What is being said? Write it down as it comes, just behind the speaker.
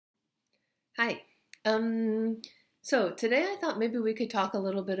Hi. Um, so today I thought maybe we could talk a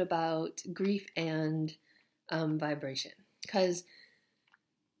little bit about grief and vibration. Because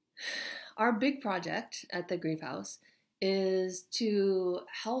our big project at the Grief House is to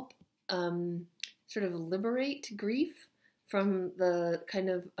help sort of liberate grief from the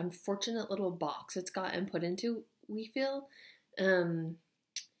kind of unfortunate little box it's gotten put into, we feel. Um,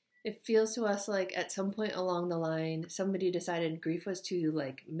 it feels to us like at some point along the line, somebody decided grief was too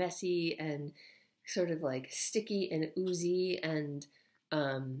like messy and sort of like sticky and oozy and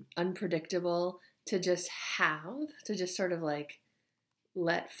unpredictable to just sort of like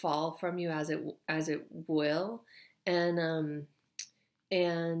let fall from you as it will, and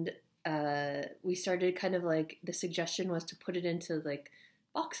and we started kind of like the suggestion was to put it into like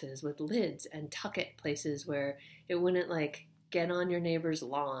boxes with lids and tuck it places where it wouldn't like get on your neighbor's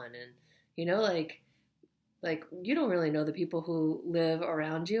lawn and like you don't really know the people who live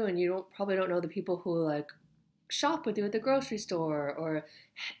around you, and you probably don't know the people who like shop with you at the grocery store, or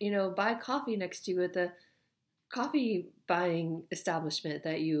buy coffee next to you at the coffee buying establishment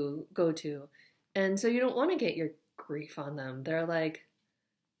that you go to. And so you don't want to get your grief on them. They're like,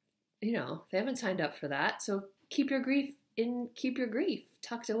 they haven't signed up for that. So keep your grief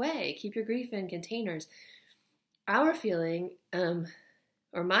tucked away, keep your grief in containers. Our feeling,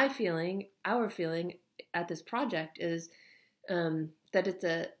 or my feeling, our feeling at this project is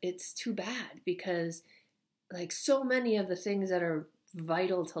that it's too bad, because like so many of the things that are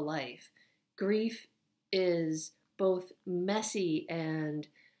vital to life, grief is both messy and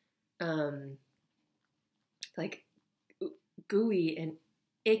um, like gooey and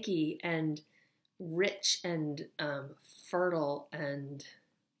icky and rich and fertile and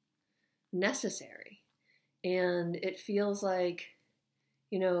necessary. And it feels like,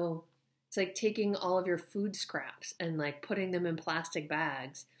 it's like taking all of your food scraps and like putting them in plastic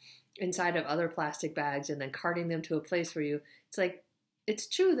bags inside of other plastic bags and then carting them to a place where it's like, it's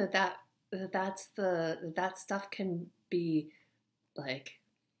true that stuff can be like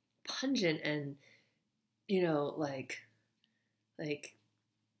pungent and, like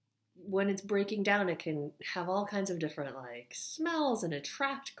when it's breaking down, it can have all kinds of different like smells and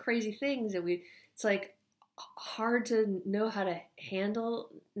attract crazy things it's like hard to know how to handle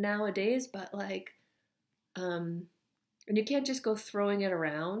nowadays. But like and you can't just go throwing it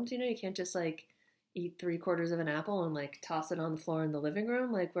around, you can't just like eat 3/4 of an apple and like toss it on the floor in the living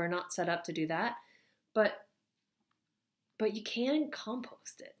room. Like, we're not set up to do that. but but you can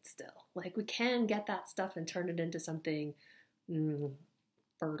compost it still. Like, we can get that stuff and turn it into something mm,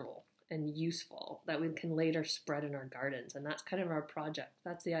 fertile and useful that we can later spread in our gardens. And that's kind of our project.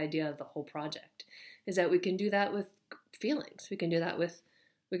 That's the idea of the whole project, is that we can do that with feelings. We can do that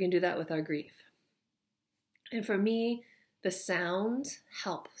with our grief. And for me, the sounds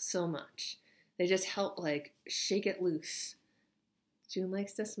help so much. They just help like shake it loose. June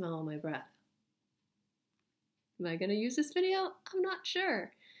likes to smell my breath. Am I going to use this video? I'm not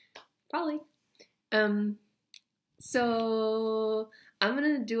sure. Probably. Um, so I'm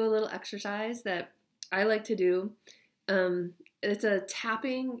going to do a little exercise that I like to do. It's a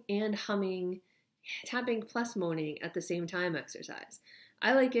tapping and humming, tapping plus moaning at the same time exercise.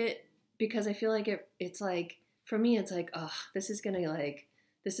 I like it because I feel like it's like, for me, it's like, oh, this is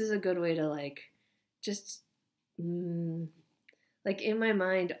a good way to like, just, like in my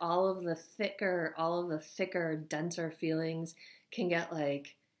mind, all of the thicker, denser feelings can get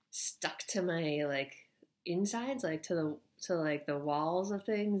like stuck to my like insides, like to like the walls of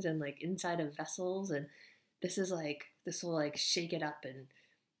things and like inside of vessels. And this will like shake it up and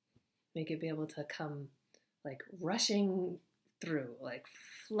make it be able to come like rushing through, like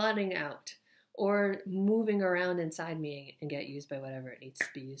flooding out, or moving around inside me and get used by whatever it needs to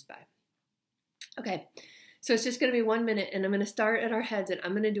be used by. Okay, so it's just going to be 1 minute, and I'm going to start at our heads, and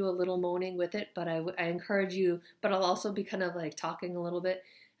I'm going to do a little moaning with it, but I encourage you, but I'll also be kind of like talking a little bit.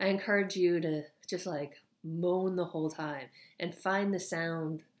 I encourage you to just like moan the whole time and find the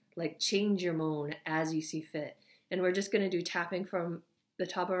sound, like change your moan as you see fit. And we're just going to do tapping from the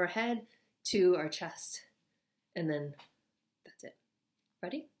top of our head to our chest, and then that's it.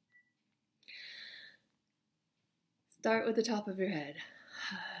 Ready? Start with the top of your head.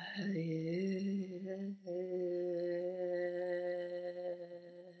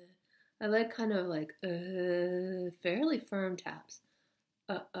 I like kind of like fairly firm taps.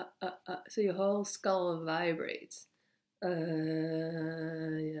 So your whole skull vibrates. Yeah.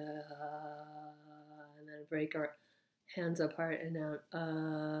 And then break our hands apart and down.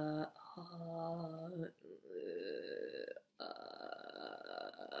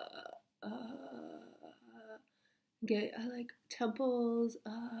 Okay, I like temples.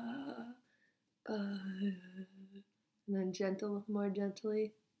 And then gentle, more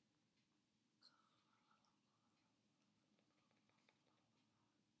gently.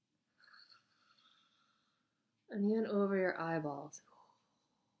 And even over your eyeballs.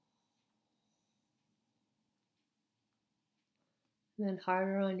 And then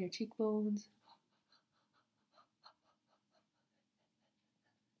harder on your cheekbones.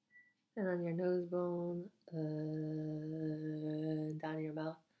 And on your nose bone. Down your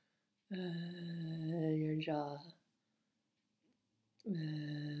mouth. Your jaw.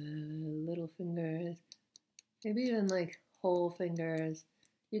 Little fingers. Maybe even like whole fingers.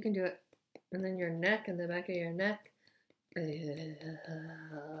 You can do it. And then your neck and the back of your neck. And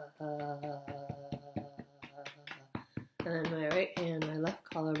then my right hand, my left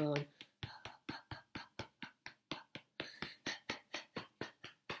collarbone.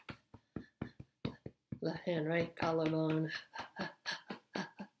 Left hand, right collarbone.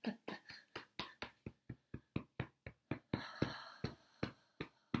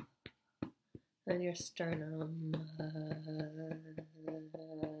 And your sternum.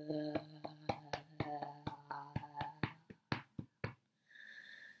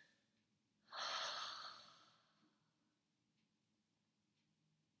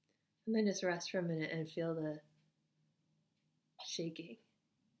 And then just rest for a minute and feel the shaking.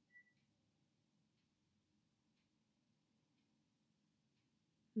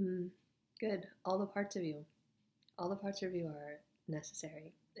 Good. All the parts of you are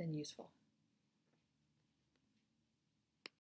necessary and useful.